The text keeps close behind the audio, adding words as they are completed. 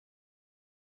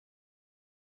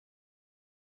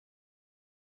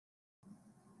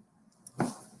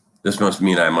This must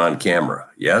mean I'm on camera.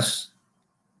 Yes?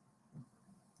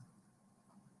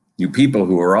 You people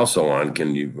who are also on,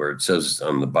 can you, where it says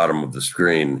on the bottom of the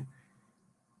screen,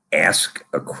 ask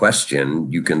a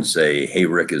question, you can say, hey,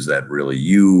 Rick, is that really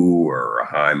you? Or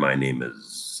hi, my name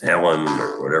is Helen,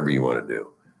 or whatever you want to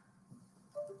do.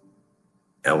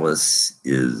 Ellis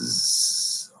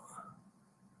is,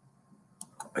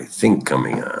 I think,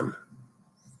 coming on.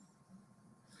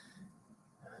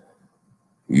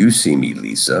 You see me,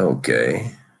 Lisa.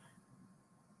 Okay.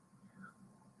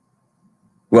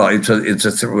 Well,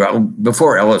 well,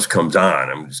 before Ellis comes on,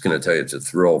 I'm just going to tell you it's a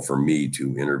thrill for me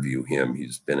to interview him.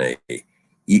 He's been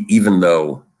even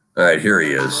though, all right, here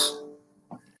he is.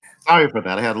 Sorry for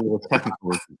that. I had a little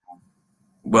technical issue.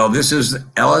 Well, this is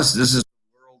Ellis. This is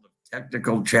the world of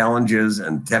technical challenges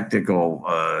and technical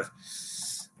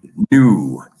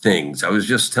new things. I was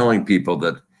just telling people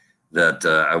that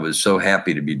I was so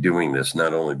happy to be doing this,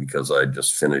 not only because I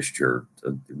just finished your,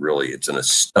 really, it's an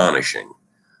astonishing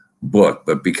book,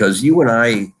 but because you and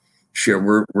I share,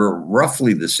 we're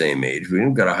roughly the same age. We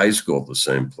didn't go to high school at the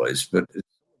same place, but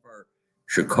our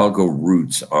Chicago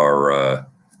roots are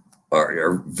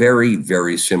very,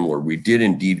 very similar. We did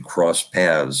indeed cross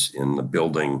paths in the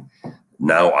building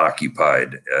now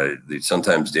occupied, the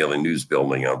Sun-Times Daily News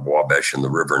building on Wabash and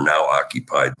the River, now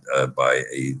occupied by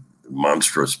a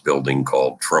monstrous building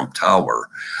called Trump Tower.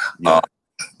 Yeah.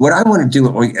 What I want to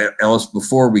do, Ellis,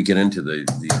 before we get into the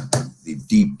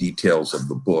deep details of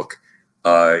the book,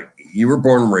 you were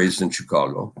born and raised in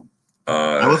Chicago.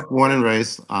 I was born and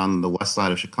raised on the west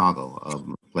side of Chicago,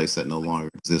 a place that no longer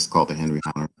exists called the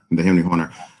Henry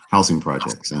Horner Housing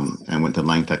Projects, and went to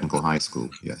Lane Technical High School.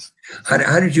 Yes.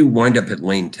 How did you wind up at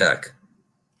Lane Tech?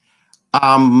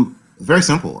 Very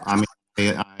simple. I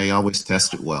mean, I always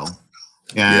tested well.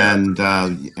 And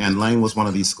Lane was one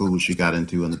of these schools you got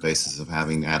into on the basis of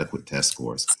having adequate test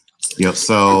scores.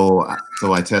 So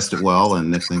I tested well,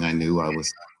 and next thing I knew, I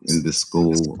was in this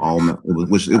school.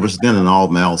 It was then an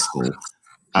all-male school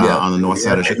on the north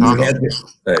side of Chicago.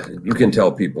 You can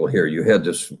tell people here, you had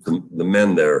to, the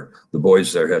men there, the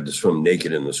boys there had to swim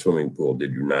naked in the swimming pool.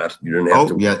 Did you not? You didn't have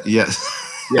to. Yes.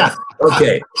 Yeah.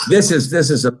 Okay. This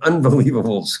is an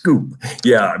unbelievable scoop.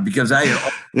 Yeah, because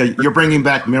you're bringing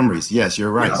back memories. Yes,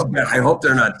 you're right. I hope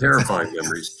they're not terrifying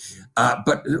memories.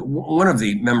 But one of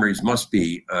the memories must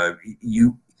be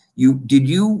did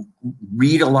you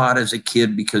read a lot as a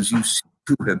kid, because you seem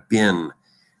to have been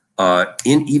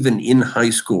even in high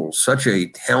school such a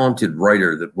talented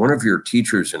writer that one of your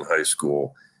teachers in high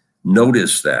school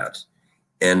noticed that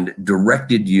and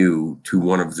directed you to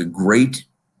one of the great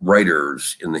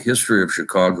writers in the history of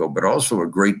Chicago, but also a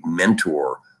great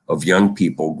mentor of young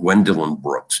people, Gwendolyn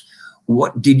Brooks.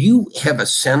 What did you have a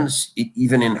sense,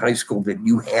 even in high school, that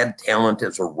you had talent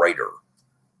as a writer?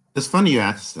 It's funny you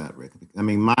asked that, Rick. I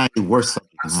mean, my worst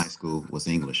subject in high school was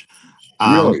English.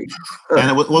 Really? And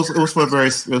it was for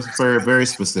a very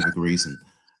specific reason.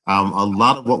 A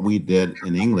lot of what we did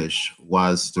in English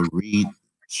was to read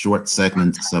short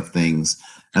segments of things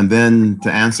and then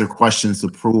to answer questions to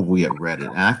prove we had read it.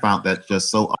 And I found that just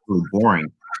so utterly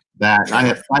boring that I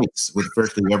had fights with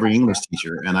virtually every English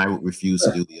teacher, and I would refuse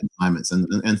to do the assignments.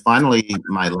 And finally,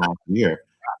 my last year,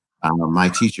 my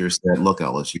teacher said, "Look,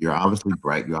 Ellis, you're obviously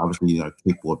bright. You're obviously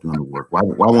capable of doing the work. Why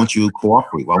won't you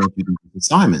cooperate? Why won't you do the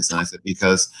assignments?" And I said,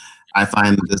 "Because I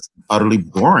find this utterly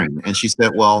boring." And she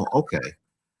said, "Well, okay.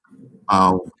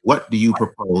 What do you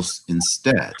propose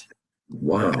instead?"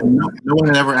 Wow. No one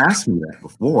had ever asked me that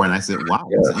before. And I said, wow,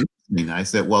 that's interesting. I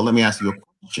said, well, let me ask you a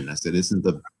question. I said, isn't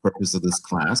the purpose of this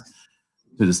class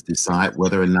to just decide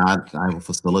whether or not I have a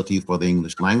facility for the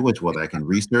English language, whether I can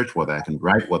research, whether I can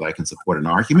write, whether I can support an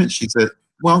argument? She said,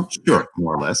 well, sure,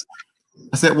 more or less.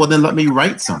 I said, well, then let me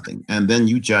write something, and then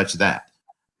you judge that.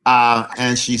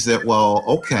 And she said, well,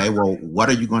 okay, well, what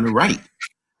are you going to write?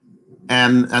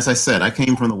 And as I said, I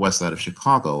came from the west side of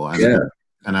Chicago.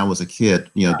 And I was a kid,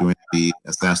 during the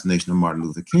assassination of Martin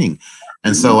Luther King.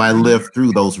 And so I lived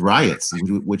through those riots,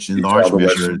 which in large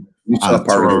measure. You saw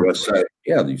part of the West Side.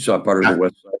 Yeah, you saw part of the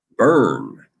West Side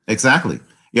burn. Exactly.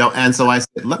 And so I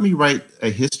said, let me write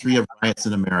a history of riots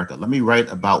in America. Let me write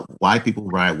about why people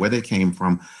riot, where they came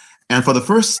from. And for the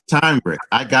first time, Rick,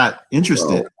 I got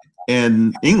interested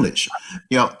in English,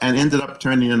 and ended up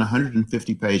turning in a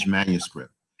 150-page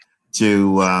manuscript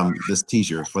to this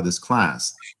teacher for this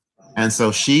class. And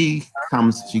so she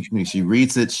comes, she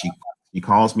reads it, she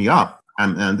calls me up,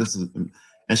 and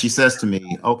she says to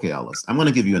me, okay, Ellis, I'm going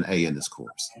to give you an A in this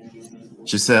course.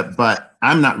 She said, but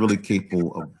I'm not really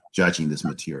capable of judging this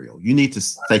material. You need to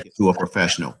take it to a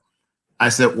professional. I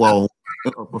said, well,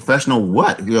 a professional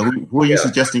what? Who are you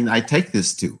suggesting I take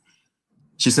this to?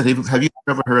 She said, have you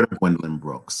ever heard of Gwendolyn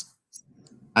Brooks?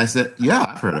 I said, yeah,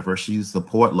 I've heard of her. She's the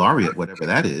poet laureate, whatever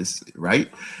that is, right?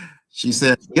 She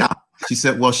said, yeah. She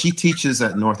said, well, she teaches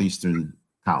at Northeastern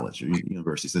College or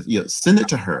University. She said, yeah, send it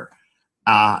to her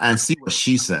and see what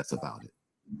she says about it.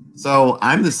 So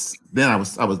I was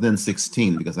then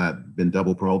 16 because I'd been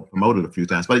double promoted a few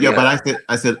times. But yeah, but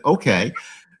I said, okay.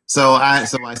 So I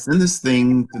send this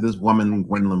thing to this woman,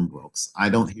 Gwendolyn Brooks. I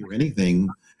don't hear anything.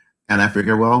 And I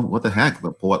figure, well, what the heck?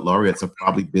 The poet laureates are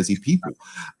probably busy people.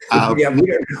 Yeah, we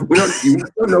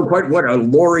don't know quite what a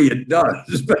laureate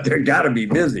does, but they're got to be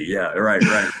busy. Yeah, right.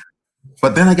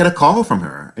 But then I get a call from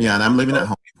her. Yeah, and I'm living at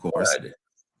home, of course. God.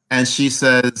 And she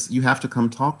says, you have to come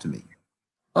talk to me.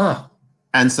 Oh.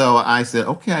 And so I said,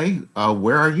 okay,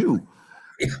 where are you?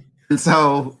 And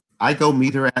so I go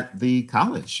meet her at the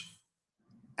college.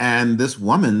 And this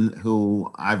woman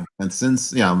who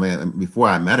before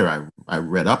I met her, I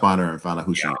read up on her and found out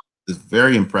who she was. This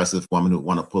very impressive woman who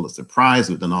won a Pulitzer Prize,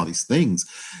 who'd done all these things.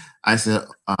 I said,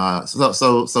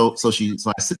 so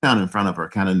I sit down in front of her,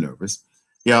 kind of nervous.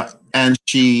 Yeah, and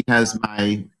she has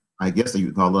I guess you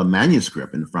would call it a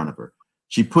manuscript in front of her.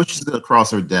 She pushes it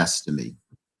across her desk to me.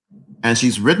 And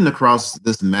she's written across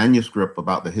this manuscript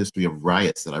about the history of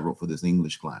riots that I wrote for this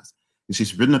English class. And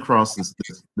she's written across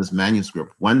this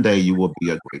manuscript. One day you will be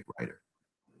a great writer.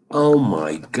 Oh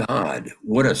my God!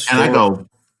 What a story. And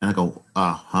I go,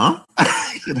 huh?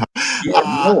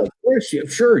 No, of course,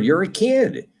 sure. You're a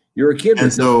kid. You're a kid.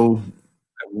 And so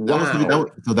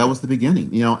that was the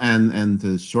beginning, and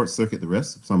to short circuit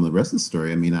some of the rest of the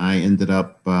story. I mean, I ended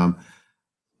up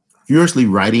furiously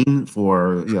writing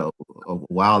for a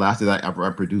while after that. I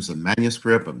produced a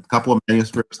manuscript, a couple of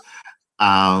manuscripts.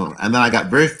 And then I got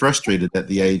very frustrated at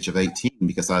the age of 18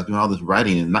 because I was doing all this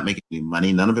writing and not making any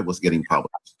money. None of it was getting published.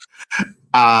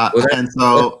 That's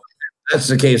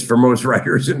the case for most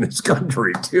writers in this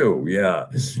country too. Yeah.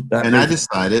 I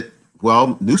decided,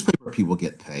 well, newspaper people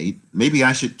get paid. Maybe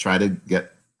I should try to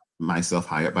get myself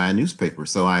hired by a newspaper.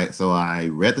 So I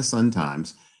read the Sun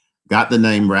Times, got the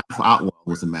name Ralph Otwell,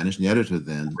 was the managing editor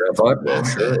then. Ralph Otwell,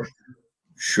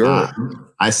 sure.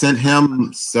 I sent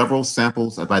him several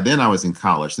samples. By then I was in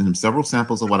college. Sent him several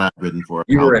samples of what I'd written for.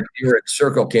 You were at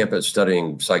Circle Campus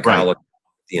studying psychology, right.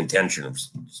 The intention of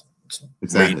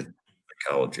exactly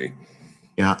psychology.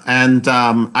 Yeah, and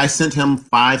I sent him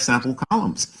 5 sample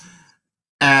columns,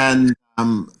 and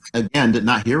again did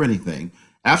not hear anything.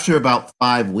 After about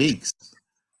 5 weeks,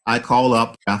 I call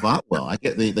up Ralph Otwell.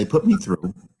 They put me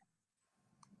through,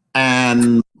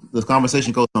 and the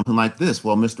conversation goes something like this.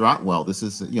 Well, Mr. Otwell, this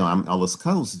is, I'm Ellis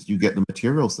Cose. Did you get the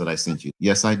materials that I sent you?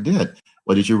 Yes, I did.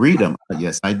 Well, did you read them?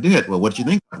 Yes, I did. Well, what did you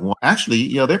think? Well,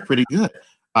 actually, they're pretty good.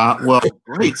 Well,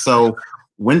 great. So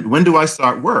when do I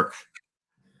start work?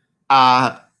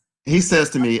 He says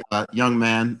to me, young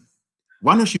man,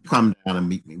 why don't you come down and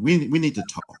meet me? We need to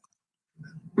talk.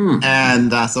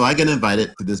 And so I get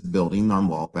invited to this building on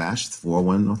Wabash,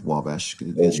 401 North Wabash.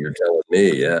 As you're telling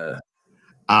me, yeah.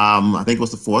 I think it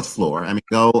was the 4th floor. I mean,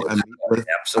 go and meet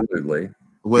absolutely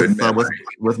with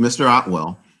Mr.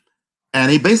 Otwell,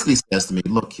 and he basically says to me,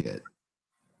 "Look, kid,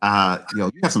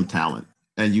 you have some talent,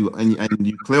 and you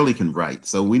clearly can write.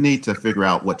 So we need to figure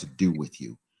out what to do with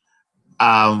you.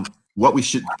 What we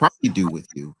should probably do with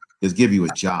you is give you a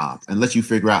job and let you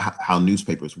figure out how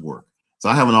newspapers work. So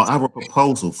I have a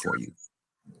proposal for you."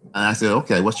 And I said,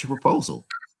 "Okay, what's your proposal?"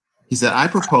 He said, "I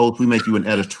propose we make you an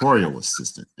editorial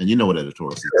assistant." And you know what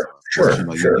editorial assistants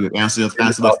are. Sure. You answer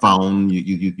the phone,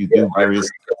 you do various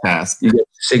tasks. You get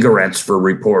cigarettes for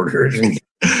reporters.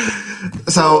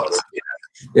 So,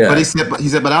 yeah. But he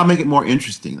said, but I'll make it more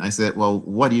interesting. I said, well,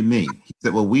 what do you mean? He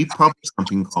said, well, we publish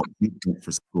something called Blueprint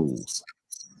for Schools.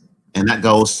 And that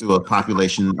goes to a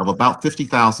population of about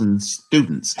 50,000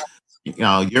 students,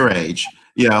 your age.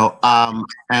 And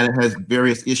it has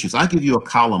various issues. I give you a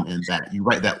column in that. You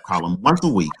write that column once a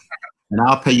week, and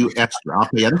I'll pay you extra. I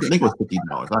think it was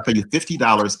 $50. I'll pay you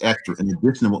 $50 extra in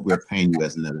addition to what we're paying you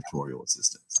as an editorial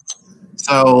assistant.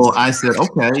 So I said,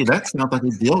 okay, that sounds like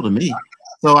a deal to me.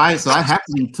 So I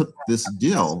happily took this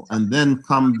deal, and then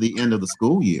come the end of the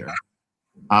school year,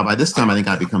 by this time I think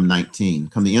I become 19.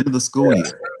 Come the end of the school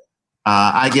year,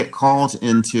 I get called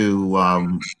into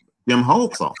Jim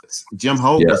Hogue's office. Jim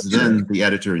Hogue was then the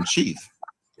editor-in-chief.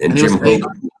 And Jim Hogue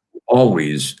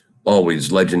always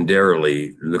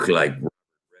legendarily looked like Redford.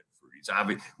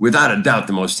 He's without a doubt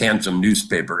the most handsome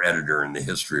newspaper editor in the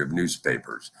history of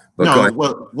newspapers. But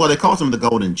well, they called him the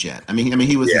Golden Jet. I mean,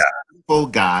 he was a full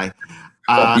guy,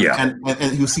 and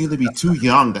he seemed to be too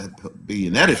young to be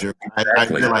an editor. I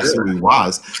realized who he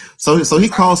was. So he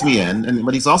calls me in,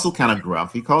 but he's also kind of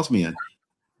gruff. He calls me in.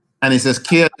 And he says,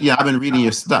 kid, yeah, I've been reading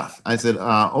your stuff. I said,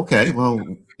 okay, well,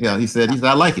 yeah. He said,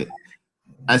 I like it.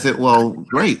 I said, well,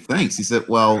 great, thanks. He said,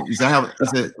 well,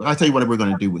 I'll tell you what we're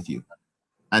going to do with you.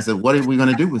 I said, what are we going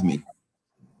to do with me?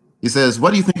 He says,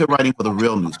 what do you think of writing for the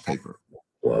real newspaper?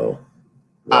 Wow.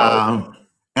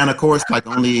 And of course, like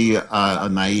only a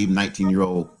naive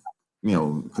 19-year-old,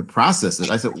 could process it.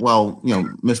 I said, well,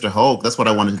 Mr. Hogue, that's what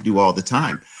I wanted to do all the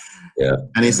time. Yeah.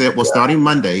 And he said, well, starting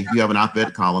Monday, you have an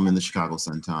op-ed column in the Chicago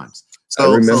Sun-Times. I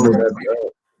remember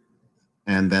that.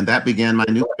 And then that began my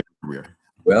newspaper career.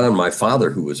 Well, and my father,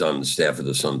 who was on the staff of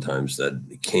the Sun-Times, that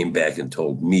came back and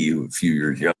told me, a few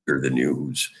years younger than you,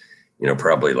 who's,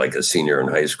 probably like a senior in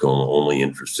high school and only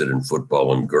interested in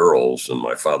football and girls. And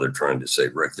my father trying to say,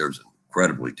 Rick, there's an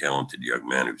incredibly talented young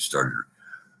man who started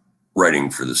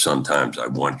writing for the Sun-Times. I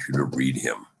want you to read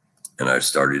him. And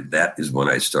that is when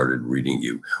I started reading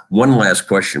you. One last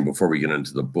question before we get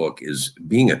into the book is,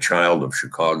 being a child of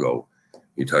Chicago,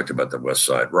 you talked about the West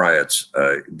Side riots,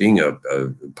 being a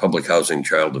public housing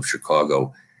child of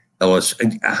Chicago, Ellis,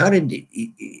 how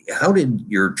did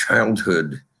your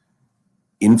childhood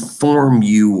inform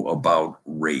you about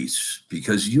race?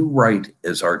 Because you write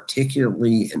as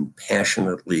articulately and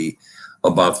passionately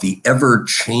about the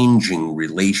ever-changing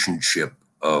relationship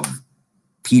of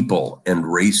people and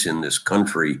race in this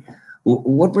country.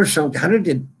 What's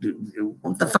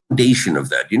the foundation of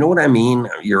that? You know what I mean?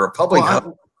 You're a public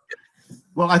housing.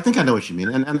 Well, I think I know what you mean,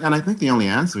 and I think the only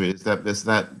answer is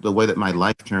that the way that my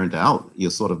life turned out,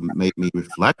 sort of made me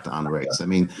reflect on race. I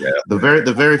mean, the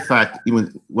very fact,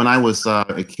 even when I was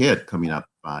a kid coming up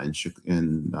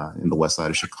in the West Side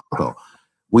of Chicago,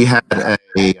 we had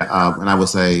and I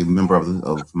was a member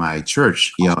of my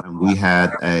church, and we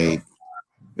had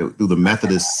through the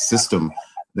Methodist system,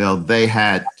 they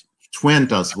had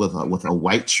twinned us with a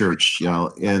white church,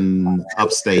 in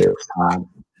upstate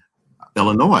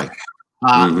Illinois.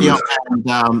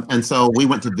 And so we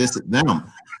went to visit them,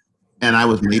 and I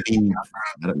was maybe,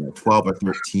 I don't know, 12 or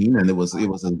 13, and we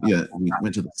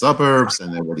went to the suburbs,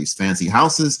 and there were these fancy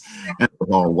houses, and it was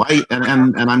all white, and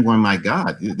I'm going, my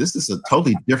God, this is a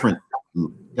totally different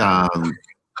kind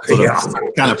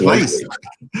of place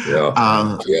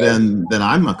than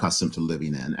I'm accustomed to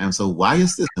living in. And so why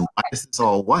is this, and why is this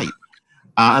all white?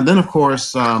 And then, of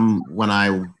course, when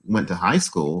I went to high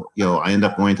school, I ended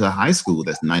up going to a high school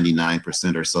that's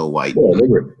 99% or so white. Well,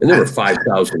 there were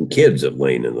 5,000 kids at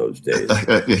Lane in those days.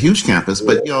 A huge campus,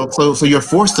 but so you're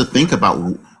forced to think about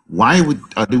why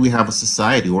do we have a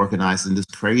society organized in this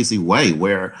crazy way,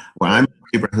 where I'm in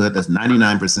a neighborhood that's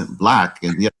 99% black,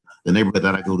 and yet the neighborhood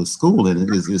that I go to school in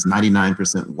is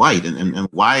 99% white, and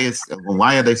why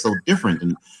are they so different,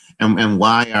 and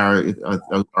why are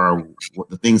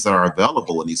the things that are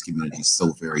available in these communities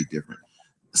so very different?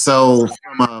 So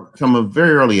from a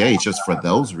very early age, just for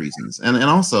those reasons, and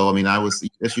also, I mean, I was,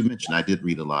 as you mentioned, I did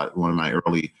read a lot. One of my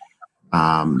early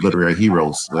literary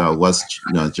heroes was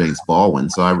James Baldwin.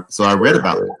 So I read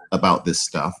about this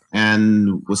stuff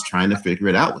and was trying to figure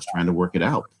it out, was trying to work it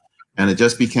out, and it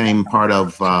just became part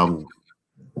of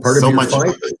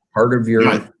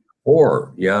your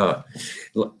core. Yeah.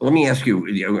 Let me ask you.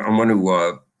 I want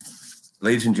to,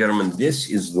 ladies and gentlemen, this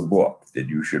is the book that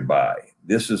you should buy.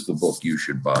 This is the book you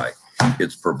should buy.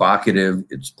 It's provocative.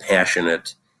 It's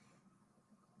passionate.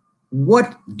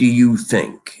 What do you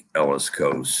think, Ellis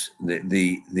Cose?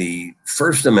 The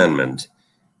First Amendment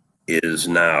is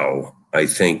now, I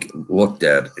think, looked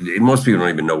at. Most people don't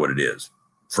even know what it is,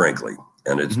 frankly,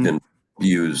 and it's been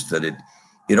used that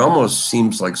it almost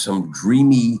seems like some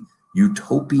dreamy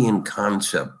utopian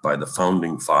concept by the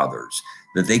founding fathers,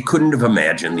 that they couldn't have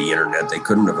imagined the internet, they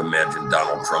couldn't have imagined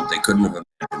Donald Trump, they couldn't have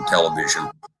imagined television.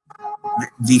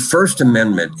 The First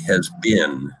Amendment has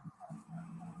been,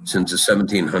 since the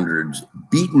 1700s,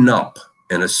 beaten up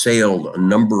and assailed a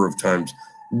number of times.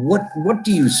 What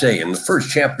do you say? In the first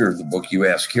chapter of the book, you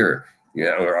ask here,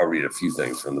 I'll read a few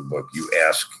things from the book. You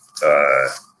ask,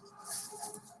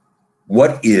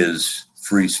 what is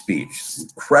free speech?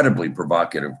 Incredibly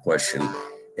provocative question.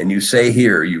 And you say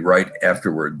here, you write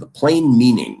afterward, the plain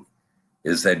meaning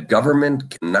is that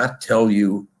government cannot tell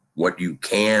you what you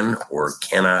can or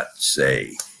cannot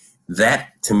say.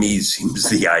 That, to me, seems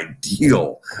the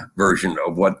ideal version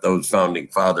of what those founding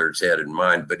fathers had in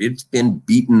mind, but it's been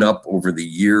beaten up over the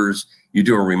years. You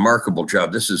do a remarkable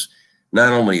job. This is,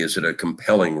 not only is it a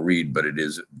compelling read, but it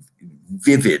is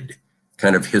vivid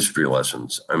kind of history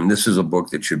lessons. I mean, this is a book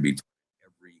that should be taught in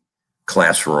every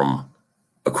classroom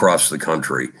across the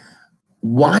country.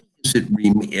 Why is it,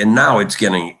 and now it's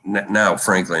getting, now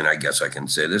frankly, and I guess I can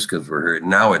say this because we're here,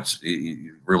 now it's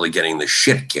really getting the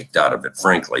shit kicked out of it,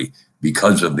 frankly,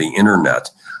 because of the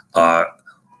internet.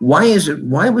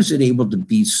 Why was it able to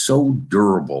be so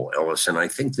durable, Ellis? And I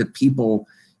think that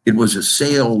it was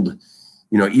assailed,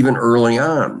 even early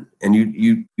on. And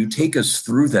you take us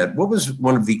through that. What was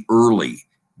one of the early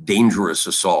dangerous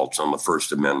assaults on the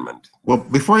First Amendment? Well,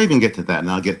 before I even get to that, and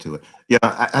I'll get to it. Yeah,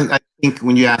 I think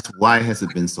when you ask why has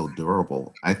it been so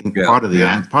durable, I think part of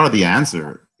the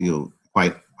answer,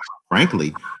 quite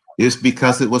frankly, is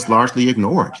because it was largely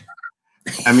ignored.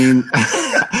 I mean,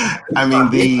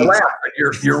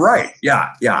 you're right. Yeah.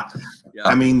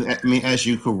 I mean, as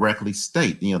you correctly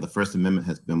state, the First Amendment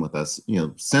has been with us,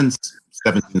 since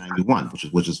 1791,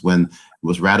 which is when it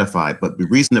was ratified. But the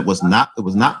reason it was not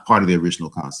part of the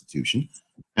original Constitution,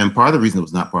 and part of the reason it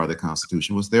was not part of the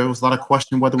Constitution was there was a lot of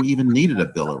question whether we even needed a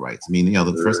Bill of Rights. I mean,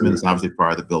 the First Amendment is obviously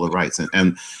part of the Bill of Rights,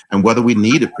 and whether we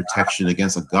needed protection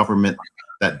against a government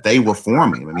that they were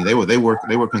forming. I mean, they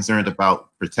were concerned about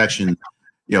protection,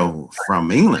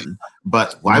 from England,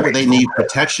 but why would they need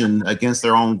protection against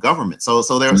their own government? So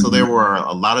there were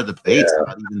a lot of debates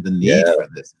about even the need for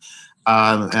this.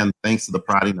 And thanks to the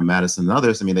prodding of Madison and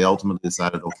others, I mean, they ultimately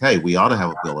decided, okay, we ought to have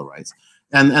a Bill of Rights.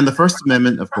 And the First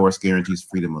Amendment, of course, guarantees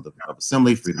freedom of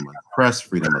assembly, freedom of the press,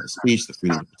 freedom of the speech, the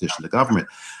freedom to petition the government.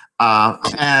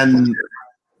 And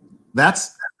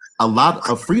that's a lot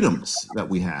of freedoms that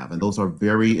we have, and those are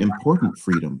very important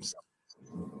freedoms.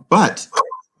 But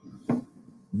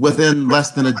within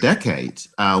less than a decade,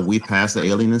 we passed the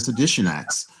Alien and Sedition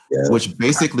Acts, which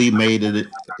basically made it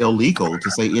illegal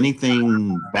to say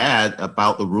anything bad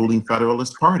about the ruling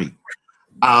Federalist Party,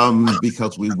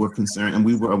 because we were concerned, and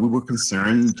we were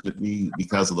concerned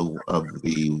because of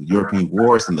the European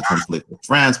wars and the conflict with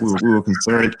France. We were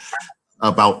concerned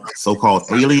about so-called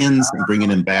aliens and bringing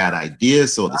in bad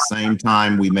ideas. So at the same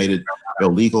time, we made it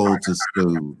illegal to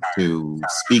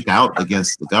speak out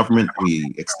against the government.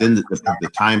 We extended the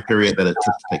time period that it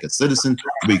took to take a citizen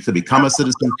to become a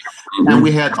citizen, and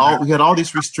we had all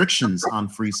these restrictions on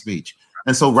free speech.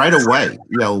 And so right away,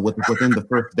 within the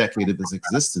first decade of its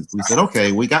existence, we said,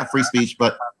 okay, we got free speech,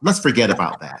 but let's forget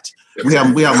about that. We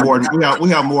have more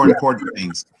important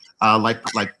things. Like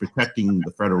protecting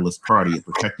the Federalist Party and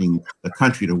protecting the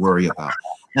country to worry about,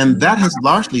 and that has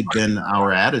largely been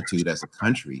our attitude as a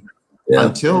country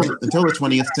until the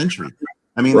 20th century.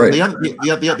 I mean,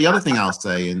 the other thing I'll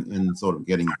say in sort of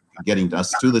getting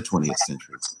us to the 20th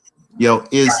century,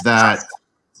 is that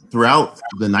throughout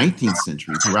the 19th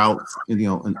century,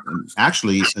 and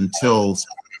actually until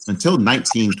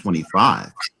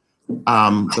 1925,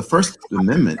 the First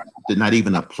Amendment did not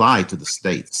even apply to the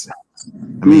states.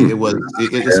 I mean,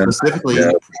 it specifically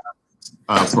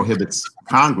prohibits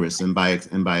Congress and by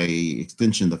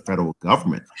extension the federal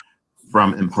government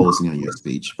from imposing on your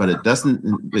speech, but it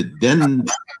didn't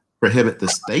prohibit the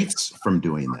states from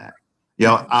doing that.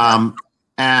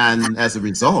 And as a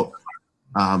result,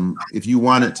 if you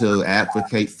wanted to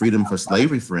advocate freedom for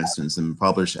slavery, for instance, and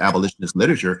publish abolitionist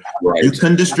literature, you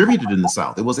couldn't distribute it in the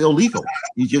South. It was illegal.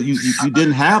 You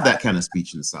didn't have that kind of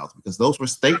speech in the South because those were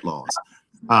state laws.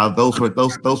 Those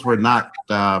were not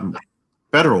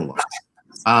federal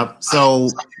laws. So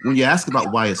when you ask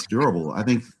about why it's durable, I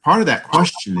think part of that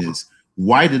question is,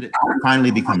 why did it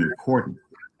finally become important,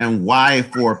 and why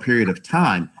for a period of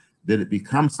time did it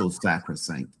become so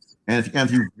sacrosanct? And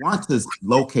if you want to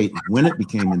locate when it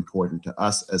became important to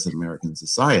us as American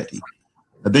society,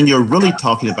 then you're really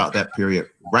talking about that period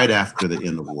right after the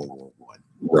end of World War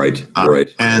I.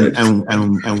 Right.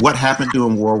 And what happened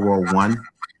during World War I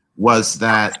was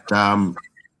that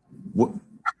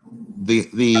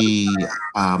the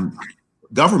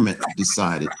government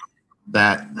decided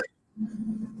that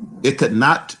it could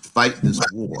not fight this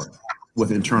war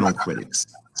with internal critics.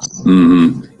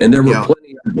 Mm-hmm. And there were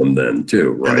plenty of them then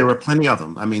too, right? And there were plenty of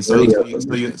them. I mean, so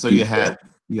you had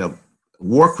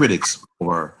war critics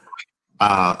were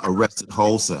arrested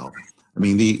wholesale. I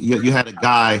mean, you had a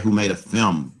guy who made a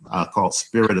film called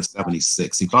Spirit of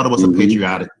 '76. He thought it was a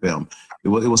patriotic film. It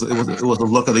was a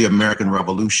look of the American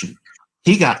Revolution.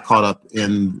 He got caught up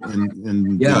in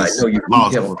these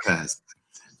laws that were passed.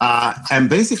 And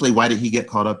basically, why did he get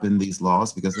caught up in these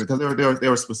laws? Because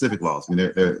there were specific laws. I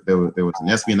mean, there was an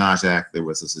Espionage Act, there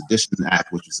was a Sedition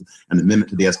Act, which was an amendment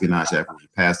to the Espionage Act, which was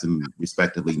passed in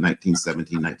respectively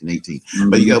 1917, 1918.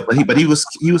 Mm-hmm. But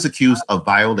he was accused of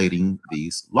violating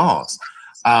these laws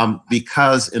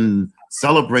because in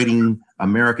celebrating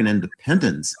American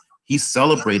independence, he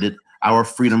celebrated our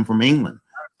freedom from England,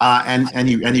 and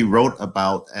he wrote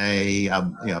about a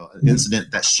incident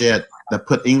that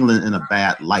put England in a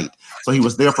bad light. So he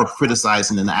was therefore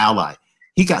criticizing an ally.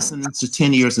 He got sentenced to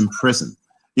 10 years in prison,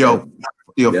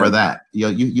 for that.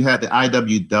 You had the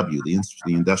IWW,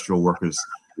 the Industrial Workers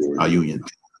Union.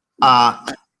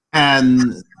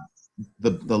 And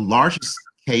the largest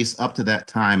case up to that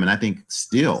time, and I think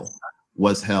still,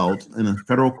 was held in a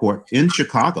federal court in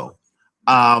Chicago,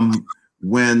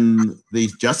 when the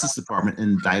Justice Department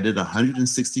indicted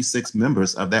 166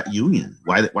 members of that union.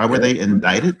 Why were they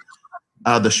indicted?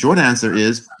 The short answer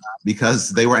is because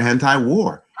they were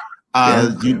anti-war.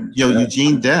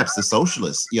 Eugene Debs, the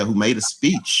socialist, who made a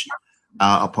speech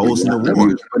opposing the war.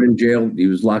 He was put in jail. He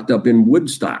was locked up in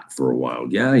Woodstock for a while.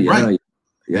 Right.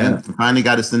 And finally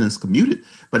got his sentence commuted,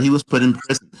 but he was put in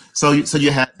prison. So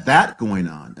you had that going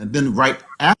on, and then right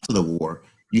after the war,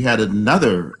 you had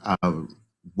another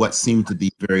what seemed to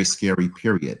be very scary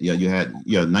period. You had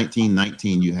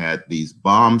 1919. You had these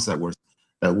bombs that were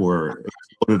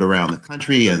exploded around the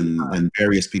country, and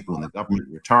various people in the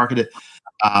government were targeted,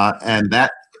 and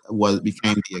that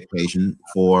became the occasion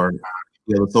for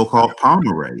the so-called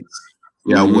Palmer raids.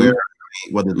 Where the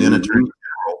then Attorney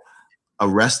General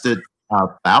arrested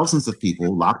thousands of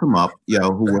people, locked them up,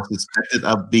 who were suspected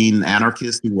of being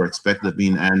anarchists, who were expected of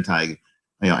being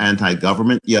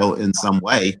anti-government, in some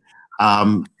way.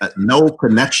 No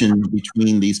connection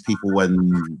between these people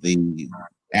and the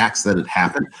acts that had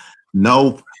happened.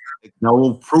 No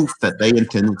proof that they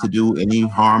intended to do any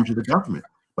harm to the government.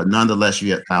 But nonetheless,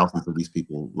 you had thousands of these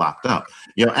people locked up.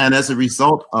 And as a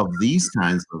result of these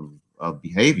kinds of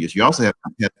behaviors, you also had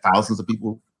thousands of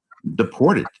people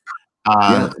deported.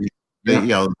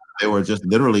 They were just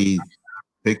literally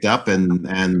picked up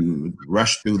and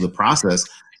rushed through the process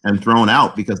and thrown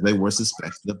out because they were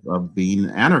suspected of being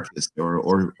anarchists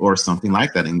or something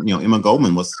like that. And Emma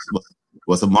Goldman was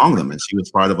among them, and she was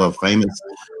part of a famous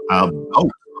boat,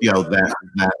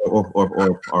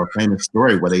 or famous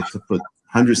story where they put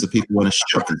hundreds of people on a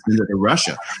ship and sent it to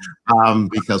Russia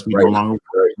because we no longer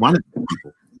wanted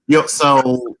people.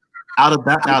 So out of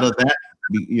that.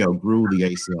 Grew the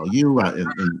ACLU,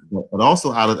 but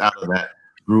also out of that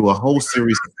grew a whole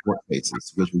series of court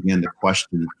cases, which began to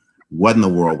question what in the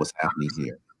world was happening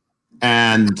here.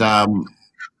 And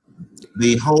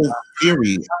the whole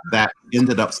theory that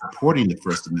ended up supporting the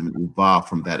First Amendment evolved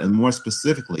from that. And more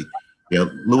specifically,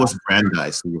 Louis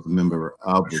Brandeis, who was a member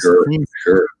of the Supreme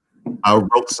Court,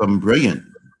 wrote some brilliant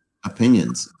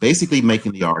opinions, basically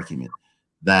making the argument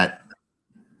that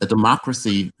a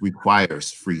democracy requires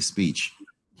free speech,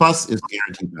 plus is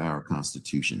guaranteed by our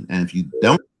Constitution. And if you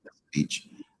don't have speech,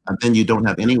 then you don't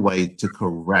have any way to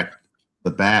correct the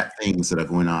bad things that are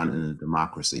going on in a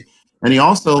democracy. And he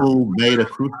also made a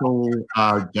crucial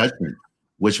judgment,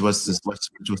 which was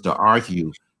to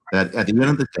argue that at the end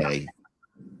of the day,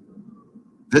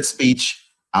 good speech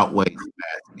outweighs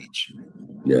bad speech.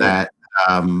 That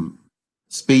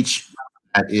speech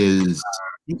that is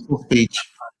peaceful speech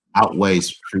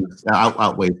outweighs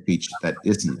speech that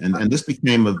isn't, and this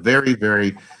became a very,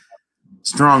 very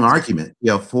strong argument,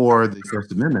 for the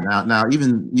First Amendment. Now,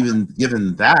 even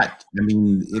given that, I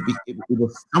mean, it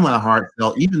was somewhat a hard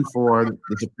sell even for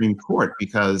the Supreme Court,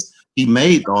 because he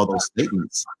made all those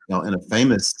statements, in a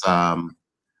famous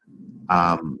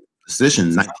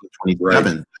decision,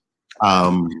 1927,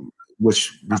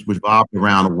 which revolved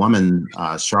around a woman,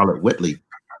 Charlotte Whitley,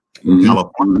 in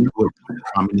California, with the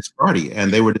Communist Party,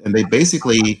 and they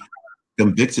basically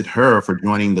convicted her for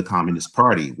joining the Communist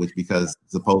Party, because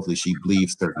supposedly she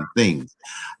believes certain things.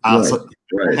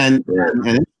 And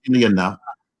interestingly enough,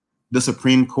 the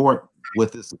Supreme Court,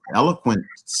 with this eloquent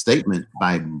statement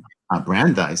by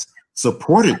Brandeis,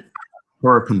 supported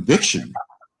her conviction,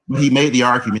 but he made the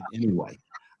argument anyway.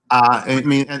 I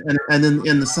mean, and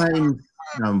in the same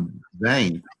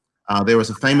vein, there was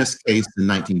a famous case in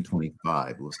 1925.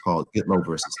 It was called Gitlow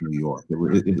versus New York. It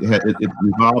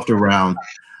revolved around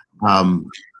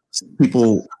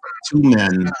two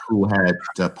men who had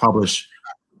published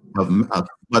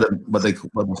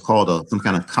what was called some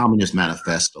kind of communist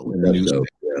manifesto in the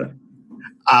newspaper.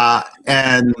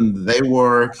 And they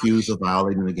were accused of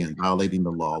violating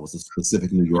the law. It was a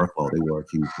specific New York law they were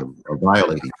accused of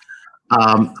violating.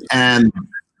 And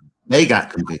they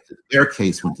got convicted. Their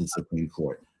case went to the Supreme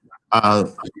Court.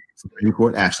 Supreme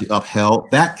Court actually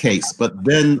upheld that case, but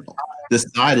then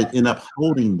decided in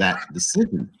upholding that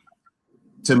decision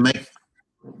to make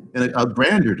a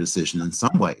grander decision in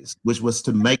some ways, which was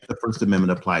to make the First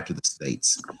Amendment apply to the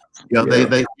states.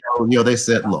 They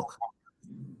said, look,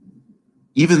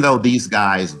 even though these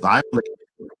guys violated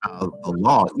the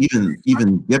law, even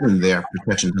given their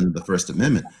protections under the First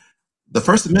Amendment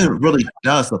really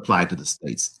does apply to the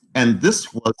states. And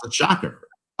this was a shocker.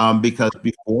 Because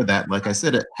before that, like I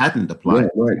said, it hadn't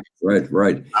applied. Right.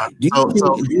 Ellis,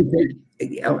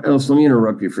 let me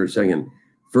interrupt you for a second.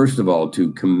 First of all,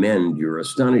 to commend your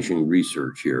astonishing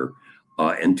research here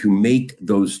and to make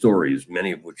those stories,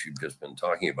 many of which you've just been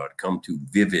talking about, come to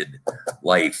vivid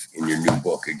life in your new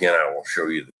book. Again, I will show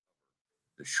you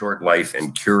the short life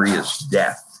and curious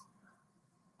death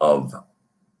of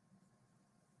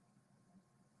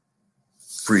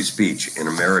free speech in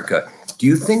America. Do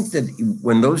you think that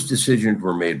when those decisions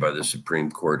were made by the Supreme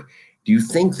Court, do you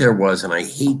think there was, and I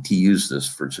hate to use this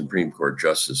for Supreme Court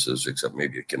justices, except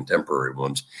maybe contemporary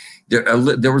ones,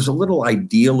 there was a little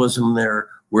idealism there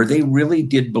where they really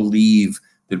did believe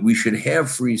that we should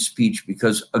have free speech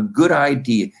because a good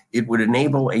idea, it would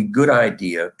enable a good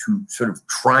idea to sort of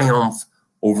triumph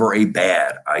over a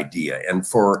bad idea. And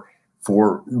for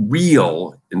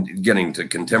real, and getting to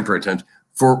contemporary times,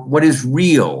 for what is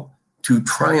real to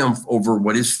triumph over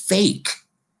what is fake.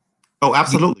 Oh,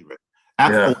 absolutely, Rick.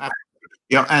 Absolutely. Yeah.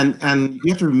 Yeah, and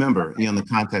you have to remember, in the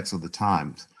context of the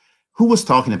times, who was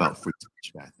talking about free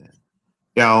speech back then?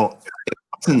 It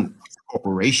wasn't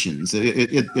corporations.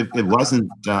 It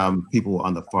wasn't people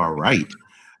on the far right.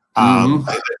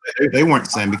 They weren't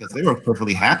saying, because they were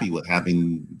perfectly happy with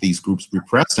having these groups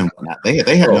repressed and whatnot.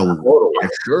 They had no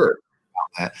sure.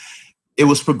 That. It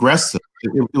was progressive.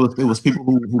 It was people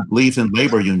who believed in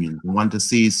labor unions and wanted to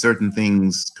see certain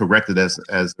things corrected as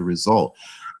a result.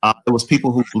 It was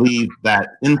people who believed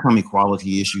that income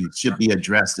equality issues should be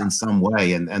addressed in some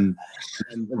way, and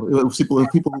it was people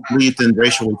who believed in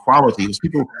racial equality. It was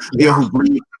people who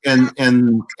believed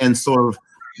in sort of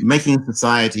making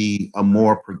society a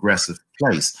more progressive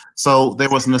place. So there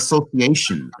was an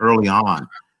association early on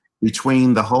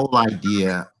between the whole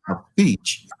idea of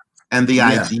speech and the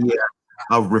idea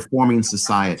of reforming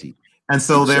society. And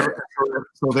so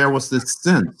there was this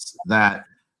sense that,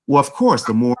 well, of course,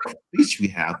 the more speech we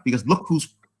have, because look who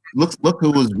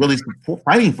is really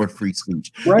fighting for free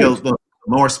speech. Right. The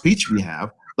more speech we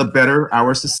have, the better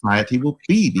our society will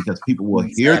be, because people will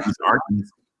hear these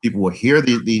arguments, people will hear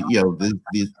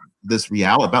this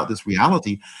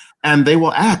reality, and they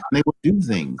will act, and they will do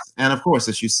things. And of course,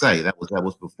 as you say, that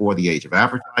was before the age of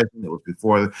advertising. It was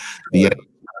before the age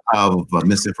of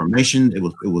misinformation. It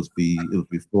was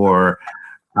before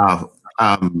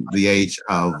the age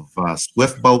of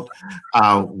Swift Boat,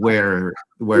 where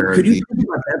could you think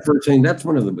about that for a second?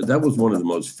 That was one of the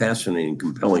most fascinating,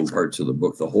 compelling parts of the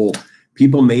book. The whole,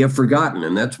 people may have forgotten,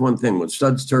 and that's one thing. When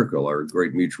Studs Terkel, our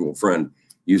great mutual friend,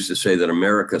 used to say that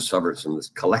America suffers from this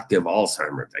collective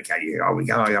Alzheimer's. Like, we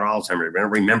got Alzheimer's. We don't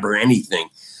remember anything.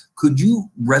 Could you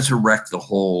resurrect the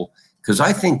whole? Because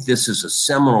I think this is a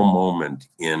seminal moment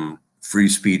in free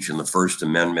speech and the First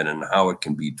Amendment and how it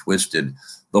can be twisted.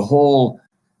 The whole,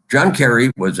 John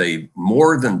Kerry was a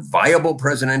more than viable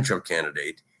presidential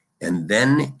candidate, and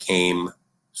then came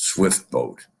Swift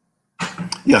Boat.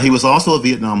 Yeah, he was also a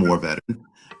Vietnam War veteran.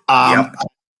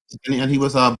 And he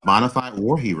was a bona fide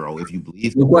war hero, if you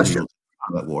believe no question.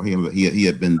 That war. He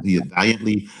had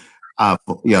valiantly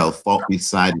fought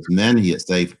beside his men. He had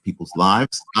saved people's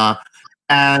lives.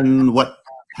 And what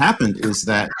happened is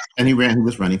that, and he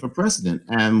was running for president.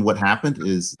 And what happened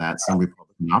is that some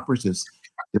Republican operatives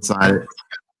decided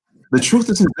the truth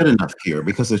isn't good enough here,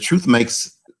 because the truth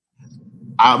makes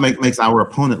our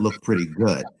opponent look pretty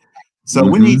good. So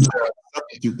we need to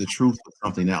substitute the truth with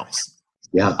something else.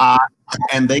 Yeah.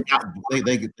 And they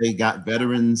got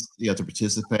veterans, to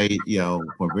participate,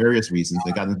 for various reasons.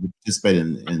 They got them to participate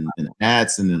in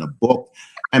ads and in a book,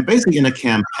 and basically in a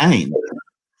campaign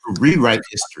to rewrite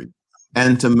history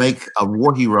and to make a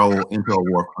war hero into a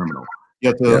war criminal.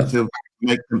 To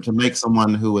make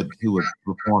someone who would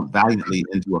perform valiantly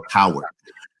into a coward.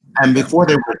 And before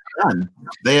they were done,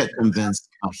 they had convinced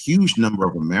a huge number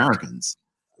of Americans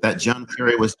that John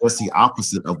Kerry was just the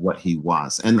opposite of what he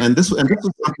was. And this was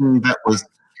something that was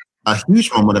a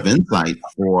huge moment of insight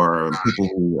for people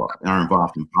who are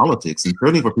involved in politics, and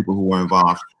certainly for people who are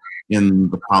involved in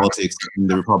the politics in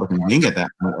the Republican wing at that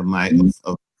point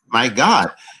of my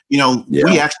God, we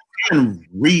actually can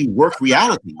rework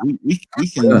reality.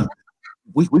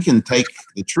 We can take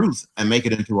the truth and make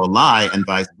it into a lie, and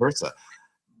vice versa.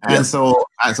 And so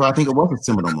I think it was a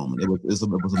seminal moment. It was a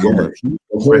moment of huge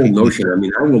the whole notion. I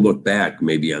mean, I will look back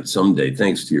maybe on someday,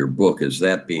 thanks to your book, as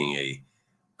that being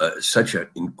such an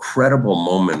incredible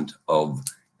moment of,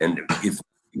 and if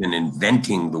even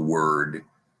inventing the word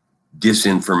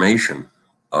disinformation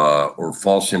or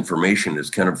false information, as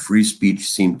kind of free speech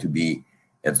seemed to be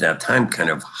at that time kind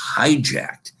of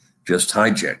just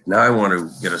hijacked. Now I want to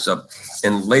get us up.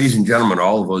 And ladies and gentlemen,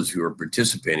 all of those who are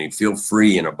participating, feel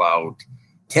free in about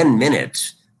 10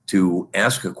 minutes to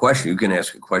ask a question. You can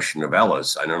ask a question of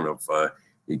Ellis. I don't know if,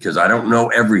 because I don't know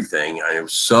everything. I am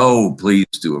so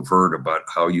pleased to have heard about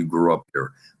how you grew up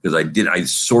here. because I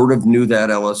sort of knew that,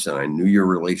 Ellis, and I knew your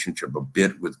relationship a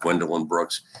bit with Gwendolyn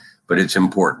Brooks, but it's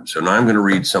important. So now I'm going to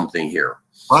read something here.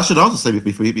 Well, I should also say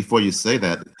before you say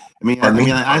that,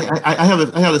 I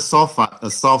have a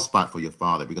soft spot for your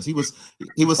father, because he was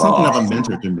something of a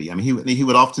mentor to me. I mean, he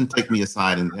would often take me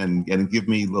aside and give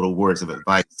me little words of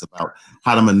advice about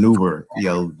how to maneuver,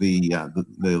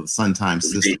 the Sun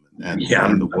Times system and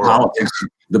the world.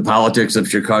 The politics of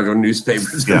Chicago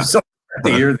newspapers. Yeah. So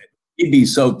to hear that. He'd be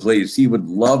so pleased. He would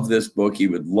love this book. He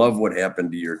would love what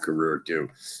happened to your career too,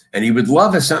 and he would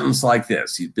love a sentence like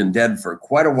this. He's been dead for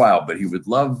quite a while, but he would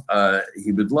love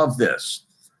this.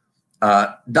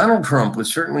 Donald Trump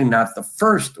was certainly not the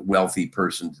first wealthy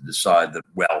person to decide that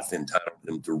wealth entitled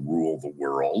him to rule the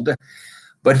world,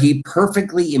 but he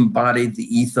perfectly embodied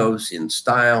the ethos in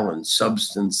style and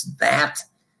substance that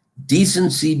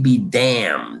decency be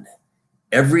damned.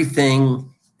 Everything,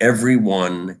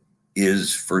 everyone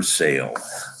is for sale.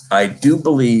 I do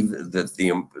believe that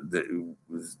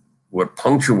what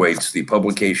punctuates the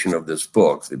publication of this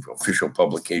book, the official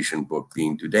publication book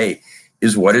being today,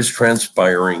 is what is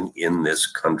transpiring in this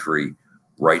country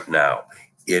right now.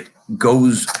 It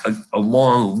goes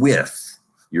along with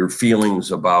your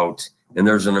feelings about, and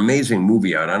there's an amazing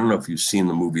movie out. I don't know if you've seen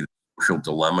the movie The Social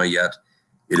Dilemma yet.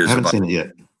 I haven't seen it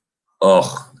yet.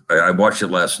 Oh, I watched it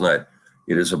last night.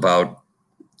 It is about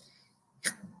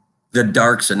the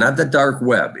dark side, not the dark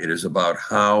web. It is about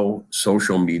how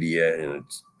social media and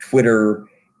Twitter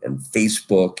and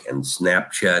Facebook and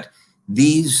Snapchat,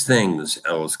 these things,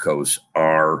 Ellis Cose,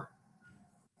 are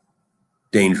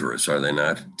dangerous, are they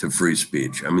not, to free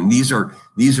speech? I mean, these are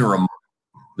among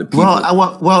the people.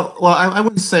 Well, I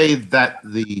wouldn't say that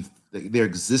their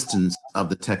existence of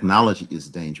the technology is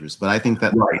dangerous, but I think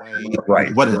that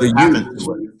what has happened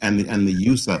to it and the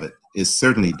use of it is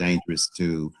certainly dangerous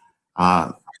to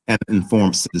an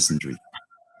informed citizenry,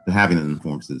 to having an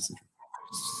informed citizenry.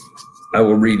 I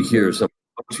will read here something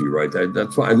to you, right?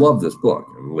 That's why I love this book,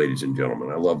 ladies and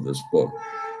gentlemen. I love this book.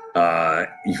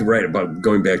 You're right about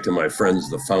going back to my friends,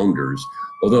 the founders.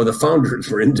 Although the founders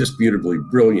were indisputably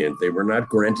brilliant, they were not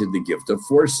granted the gift of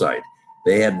foresight.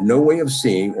 They had no way of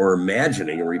seeing or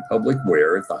imagining a republic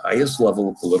where, at the highest level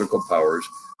of political powers,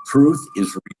 truth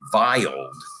is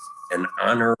reviled and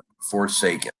honor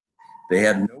forsaken. They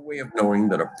had no way of knowing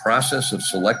that a process of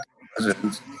selecting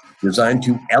presidents designed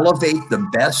to elevate the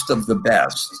best of the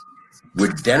best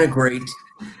would denigrate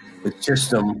the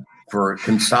system for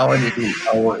consolidating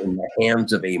power in the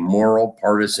hands of amoral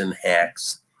partisan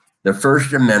hacks. The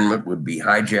First Amendment would be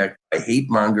hijacked by hate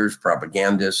mongers,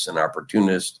 propagandists, and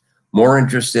opportunists more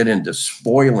interested in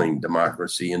despoiling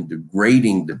democracy and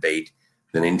degrading debate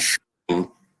than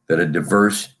ensuring that a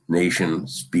diverse nation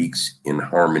speaks in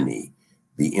harmony.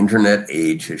 The internet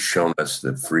age has shown us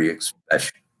that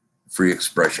free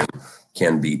expression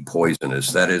can be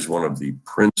poisonous. That is one of the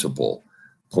principal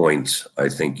points I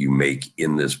think you make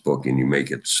in this book, and you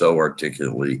make it so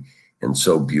articulately and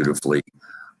so beautifully.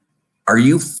 Are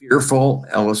you fearful,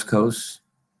 Ellis Cose,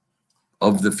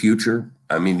 of the future?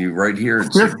 I mean, you right here.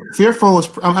 Fearful is,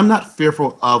 I'm not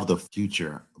fearful of the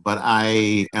future, but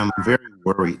I am very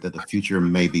worried that the future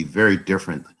may be very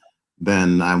different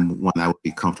than one I would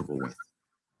be comfortable with.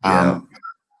 Yeah.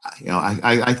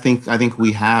 I think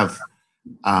we have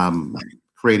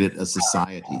created a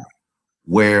society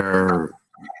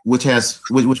which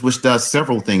does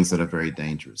several things that are very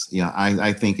dangerous.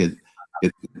 I think it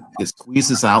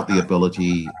squeezes out the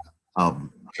ability of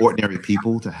ordinary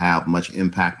people to have much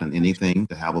impact on anything,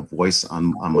 to have a voice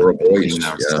on anything in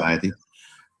our society.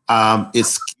 It's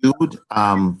skewed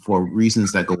for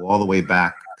reasons that go all the way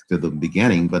back to the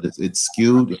beginning, but it's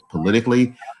skewed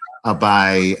politically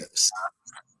by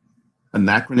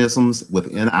anachronisms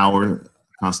within our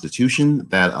Constitution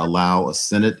that allow a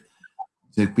Senate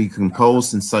to be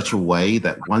composed in such a way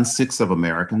that 1/6 of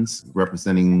Americans,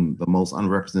 representing the most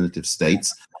unrepresentative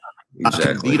states,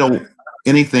 can veto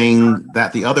anything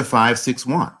that the other 5-6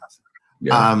 want.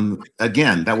 Yeah.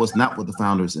 Again, that was not what the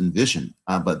founders envisioned,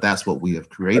 but that's what we have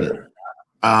created.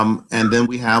 And then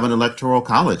we have an electoral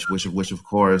college, which of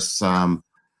course,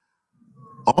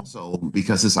 also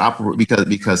because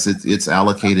it's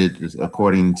allocated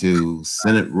according to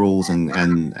Senate rules and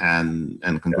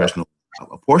congressional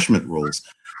apportionment rules,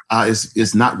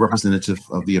 is not representative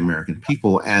of the American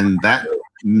people, and that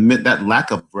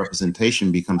lack of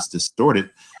representation becomes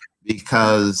distorted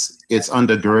because it's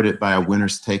undergirded by a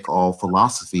winners-take-all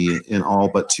philosophy in all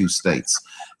but 2 states.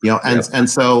 And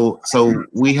so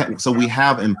we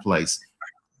have in place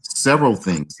several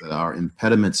things that are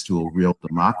impediments to a real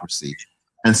democracy,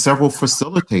 and several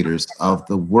facilitators of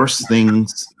the worst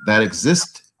things that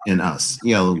exist in us.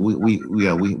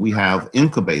 We have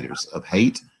incubators of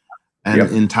hate and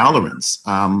intolerance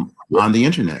on the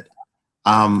internet.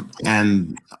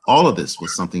 And all of this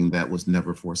was something that was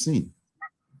never foreseen.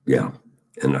 Yeah,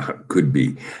 and could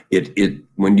be.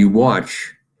 When you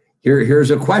watch,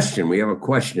 here's a question. We have a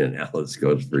question, Ellis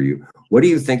Cose, for you. What do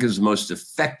you think is the most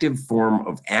effective form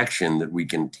of action that we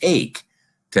can take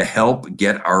to help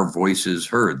get our voices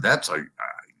heard? That's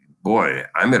boy,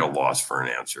 I'm at a loss for an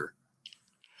answer.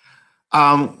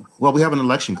 Well, we have an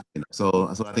election coming up, so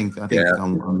I think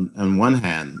on one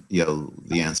hand,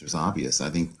 the answer is obvious. I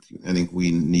think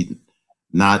we need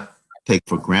not take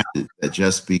for granted that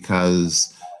just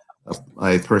because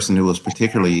a person who was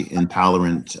particularly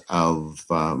intolerant of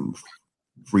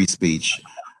free speech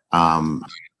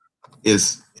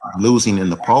is losing in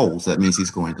the polls, that means he's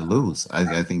going to lose.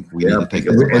 I think we need to take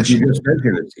this as you just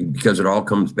mentioned, because it all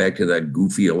comes back to that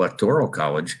goofy electoral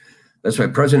college. That's why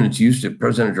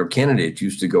presidential candidates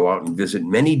used to go out and visit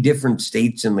many different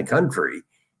states in the country,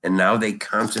 and now they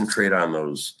concentrate on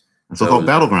those so-called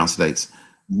battleground states.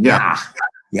 Yeah.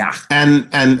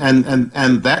 And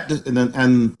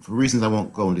for reasons I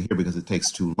won't go into here because it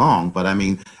takes too long, but I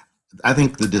mean, I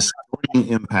think the distorting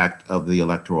impact of the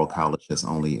electoral college has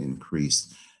only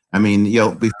increased. I mean,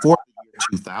 before the year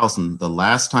 2000, the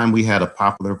last time we had a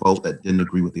popular vote that didn't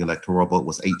agree with the electoral vote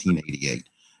was 1888.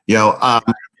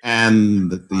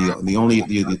 And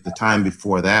the time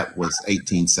before that was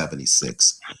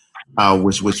 1876,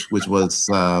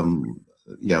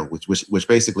 which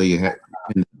basically had,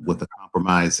 with the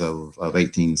compromise of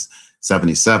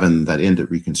 1877 that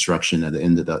ended Reconstruction and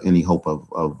ended any hope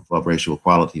of racial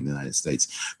equality in the United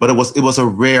States. But it was a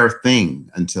rare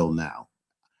thing until now.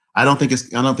 I don't think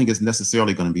it's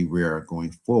necessarily going to be rare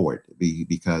going forward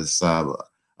because of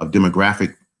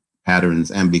demographic patterns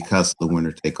and because of the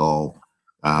winner take all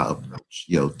approach,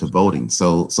 to voting.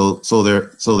 So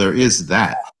there is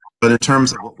that. But in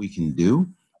terms of what we can do,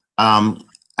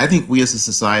 I think we as a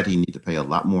society need to pay a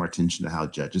lot more attention to how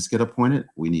judges get appointed.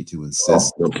 We need to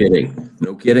insist. No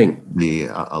kidding. Be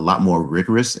a lot more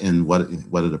rigorous in what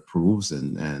it approves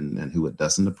and who it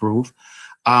doesn't approve.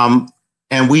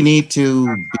 And we need to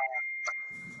be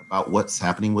about what's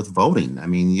happening with voting. I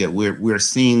mean, we're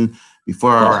seeing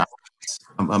before our eyes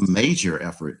a major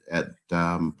effort at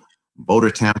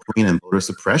voter tampering and voter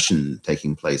suppression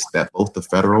taking place at both the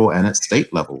federal and at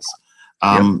state levels.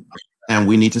 And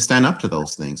we need to stand up to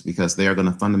those things because they are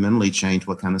going to fundamentally change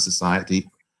what kind of society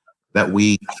that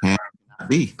we can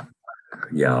be.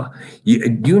 Yeah.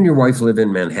 You and your wife live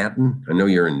in Manhattan? I know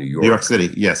you're in New York. New York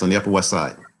City, yes, on the Upper West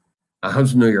Side.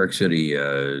 How's New York City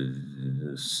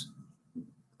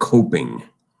coping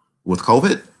with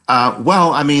COVID?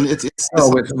 Well, I mean, it's with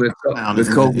COVID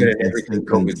and everything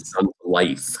COVID's done to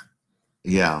life.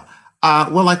 Yeah.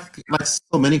 Well, like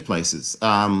so many places,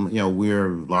 we're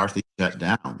largely shut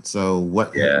down. So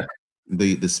what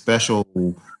the special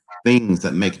things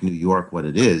that make New York what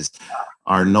it is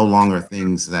are no longer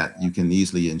things that you can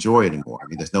easily enjoy anymore. I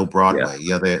mean, there's no Broadway.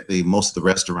 Most of the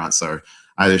restaurants are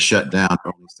either shut down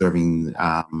or only serving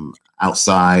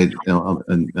outside,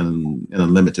 in a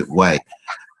limited way.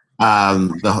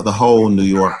 The whole New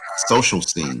York social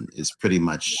scene is pretty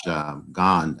much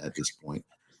gone at this point.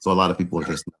 So a lot of people are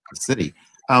just in the city.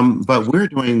 But we're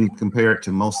doing, compared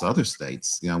to most other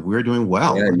states, we're doing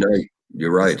well. Yeah, no,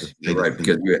 you're right. You're right.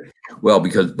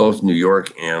 Because both New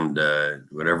York and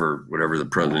whatever the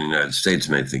president of the United States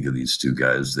may think of these two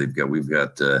guys,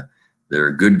 there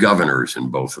are good governors in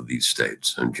both of these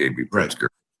states, and J.B. Pritzker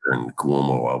and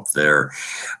Cuomo out there.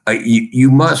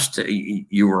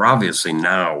 You were obviously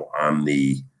now on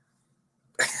the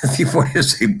what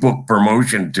is a book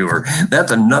promotion tour.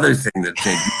 That's another thing that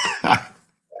changed.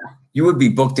 You would be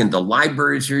booked into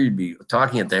libraries here. You'd be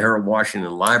talking at the Harold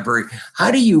Washington Library.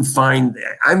 How do you find?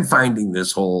 I'm finding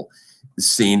this whole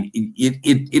scene.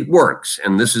 It works,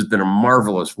 and this has been a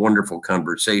marvelous, wonderful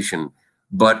conversation.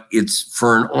 But it's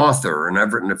for an author, and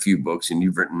I've written a few books, and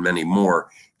you've written many more.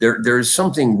 There is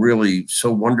something really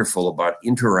so wonderful about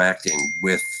interacting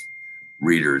with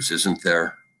readers, isn't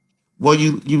there? Well,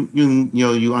 you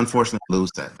unfortunately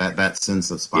lose that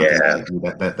sense of spontaneity,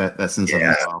 that sense of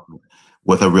involvement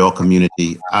with a real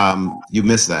community. You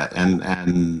miss that,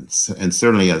 and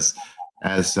certainly as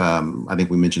I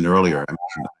think we mentioned earlier, I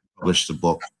published a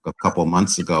book a couple of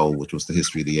months ago, which was the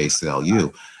history of the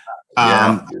ACLU,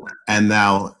 and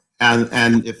now.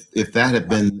 And if that had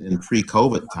been in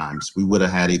pre-COVID times, we would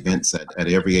have had events at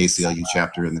every ACLU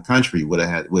chapter in the country. We would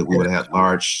have had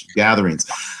large gatherings,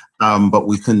 but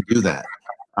we couldn't do that.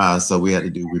 So we had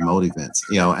to do remote events,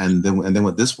 and then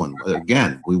with this one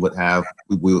again, we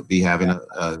would be having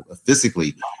a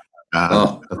physically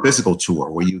a physical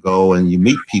tour where you go and you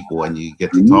meet people and you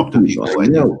get to talk to people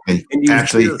and you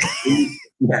actually.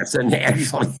 Yes, and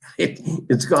actually,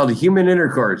 it's called human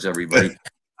intercourse, everybody.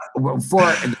 I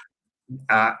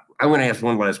want to ask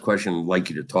one last question. I'd like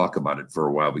you to talk about it for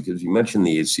a while because you mentioned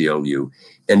the ACLU.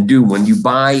 And when you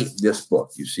buy this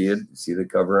book, you see it? You see the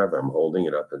cover of it? I'm holding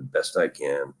it up as best I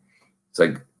can. It's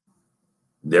like,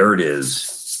 there it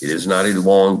is. It is not a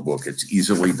long book. It's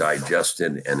easily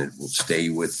digested and it will stay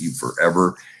with you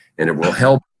forever. And it will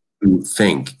help you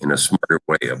think in a smarter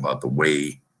way about the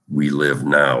way we live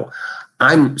now.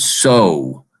 I'm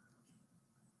so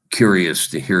curious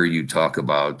to hear you talk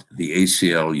about the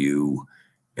ACLU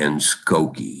and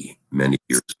Skokie many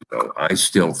years ago. I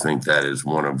still think that is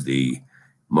one of the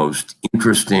most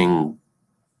interesting,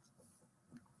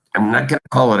 I'm not going to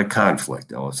call it a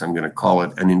conflict, Ellis. I'm going to call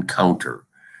it an encounter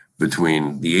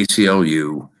between the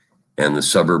ACLU and the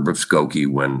suburb of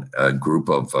Skokie when a group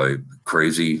of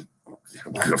crazy,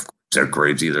 of course they're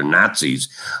crazy, they're Nazis,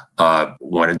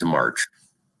 wanted to march.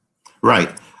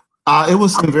 Right. It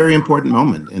was a very important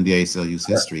moment in the ACLU's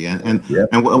history, and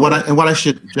what I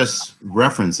should just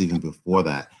reference even before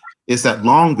that is that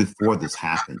long before this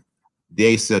happened,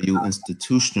 the ACLU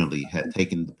institutionally had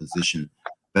taken the position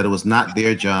that it was not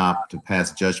their job to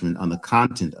pass judgment on the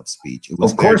content of speech. It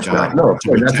was their job to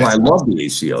protect. That's why I love the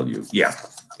ACLU. Yeah,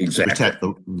 exactly. Protect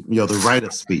the right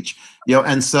of speech.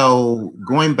 And so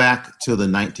going back to the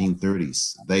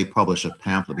 1930s, they published a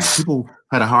pamphlet because people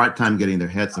had a hard time getting their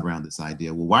heads around this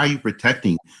idea. Well, why are you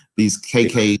protecting these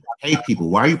KKK people?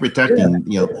 Why are you protecting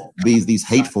these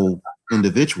hateful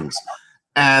individuals?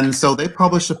 And so they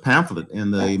published a pamphlet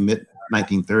in the mid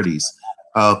 1930s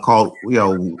called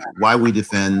Why We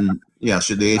Defend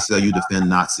Should the ACLU Defend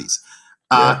Nazis?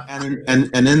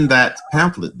 And in that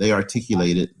pamphlet they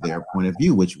articulated their point of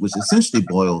view, which essentially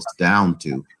boils down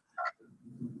to,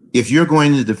 if you're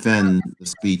going to defend the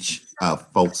speech of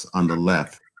folks on the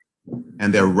left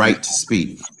and their right to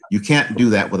speak, you can't do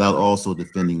that without also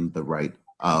defending the right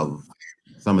of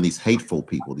some of these hateful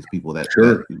people, these people that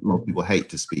most people hate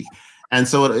to speak. And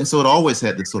so it always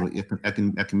had this sort of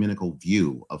ecumenical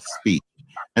view of speech.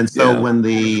 And so when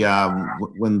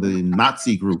the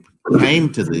Nazi group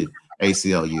came to the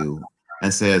ACLU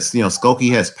and says,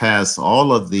 Skokie has passed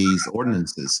all of these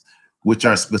ordinances which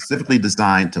are specifically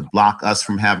designed to block us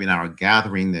from having our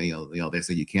gathering. They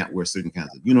say you can't wear certain kinds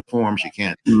of uniforms, you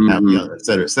can't, et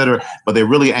cetera, et cetera. But they're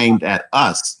really aimed at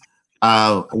us.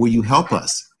 Will you help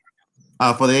us?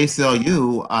 For the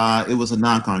ACLU, it was a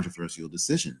non-controversial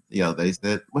decision. They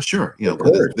said, well, sure.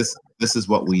 This is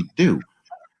what we do.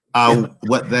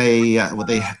 What they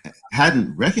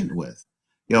hadn't reckoned with,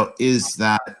 is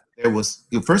that there was,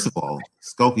 first of all,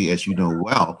 Skokie, as you know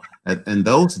well, in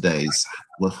those days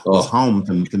was home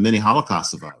to many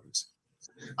Holocaust survivors.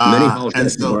 Many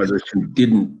Holocaust survivors who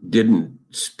didn't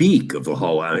speak of the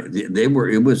Holocaust.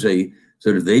 It was a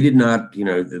sort of, they did not,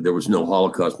 there was no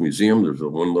Holocaust museum. There was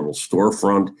one little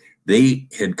storefront. They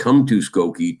had come to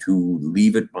Skokie to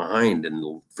leave it behind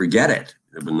and forget it.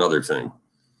 It was another thing.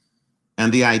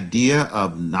 And the idea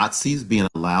of Nazis being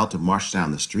allowed to march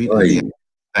down the street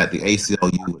that the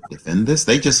ACLU would defend this,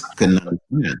 they just couldn't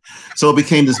understand. So it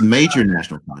became this major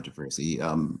national controversy.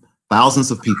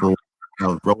 Thousands of people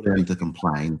wrote in to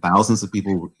complain. Thousands of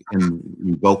people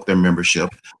revoked their membership,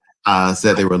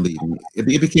 said they were leaving.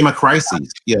 It became a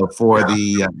crisis, for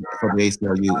the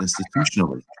ACLU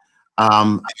institutionally.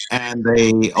 And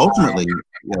they ultimately,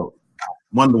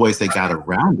 one of the ways they got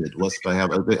around it was to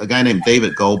have a guy named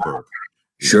David Goldberg.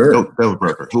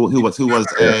 Goldberger, who was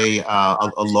a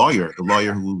lawyer, the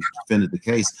lawyer who defended the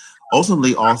case,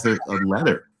 ultimately authored a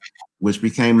letter which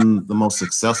became the most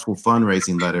successful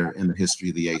fundraising letter in the history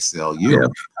of the ACLU,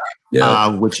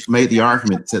 which made the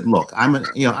argument, said, look, I'm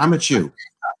a Jew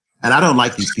and I don't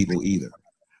like these people either.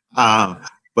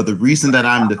 But the reason that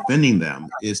I'm defending them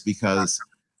is because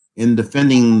in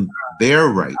defending their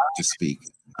right to speak,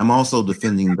 I'm also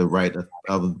defending the right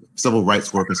of civil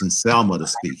rights workers in Selma to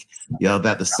speak.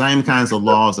 That the same kinds of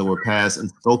laws that were passed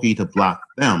in Skokie to block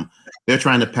them, they're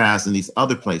trying to pass in these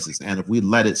other places. And if we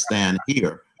let it stand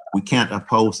here, we can't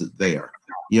oppose it there.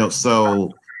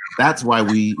 So that's why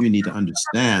we need to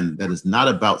understand that it's not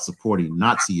about supporting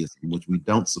Nazism, which we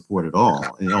don't support at all.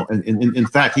 And in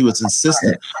fact, he was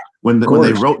insistent when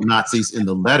they wrote Nazis in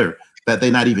the letter that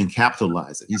they not even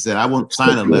capitalize it. He said, I won't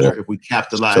sign a letter if we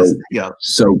capitalize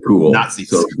so cool. Nazis.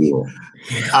 So cool.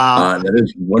 That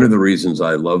is one of the reasons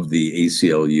I love the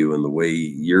ACLU, and the way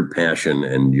your passion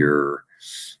and your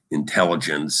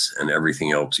intelligence and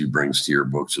everything else you brings to your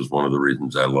books is one of the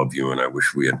reasons I love you. And I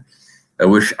wish we had I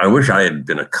wish I had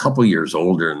been a couple years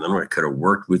older, and then I could have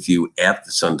worked with you at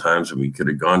the Sun-Times, and we could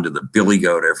have gone to the Billy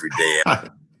Goat every day.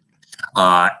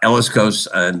 Ellis Cose,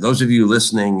 and those of you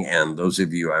listening, and those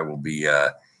of you, I will be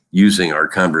using our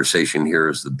conversation here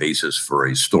as the basis for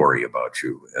a story about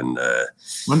you. And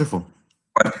wonderful.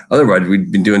 But otherwise,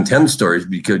 we'd been doing 10 stories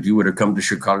because you would have come to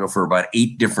Chicago for about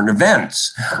 8 different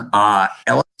events.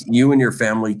 Ellis, you and your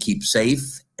family keep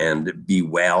safe and be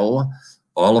well.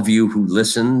 All of you who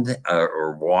listened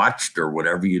or watched or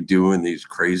whatever you do in these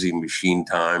crazy machine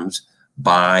times,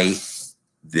 buy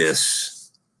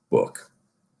this book.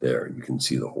 There, you can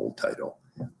see the whole title.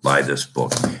 Buy this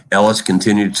book. Ellis,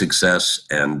 continued success,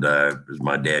 and as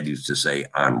my dad used to say,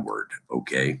 onward,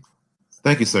 okay?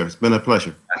 Thank you, sir. It's been a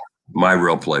pleasure. My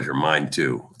real pleasure. Mine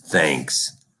too.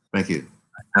 Thanks. Thank you.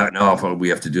 Now all we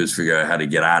have to do is figure out how to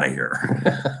get out of here.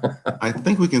 I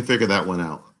think we can figure that one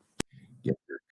out.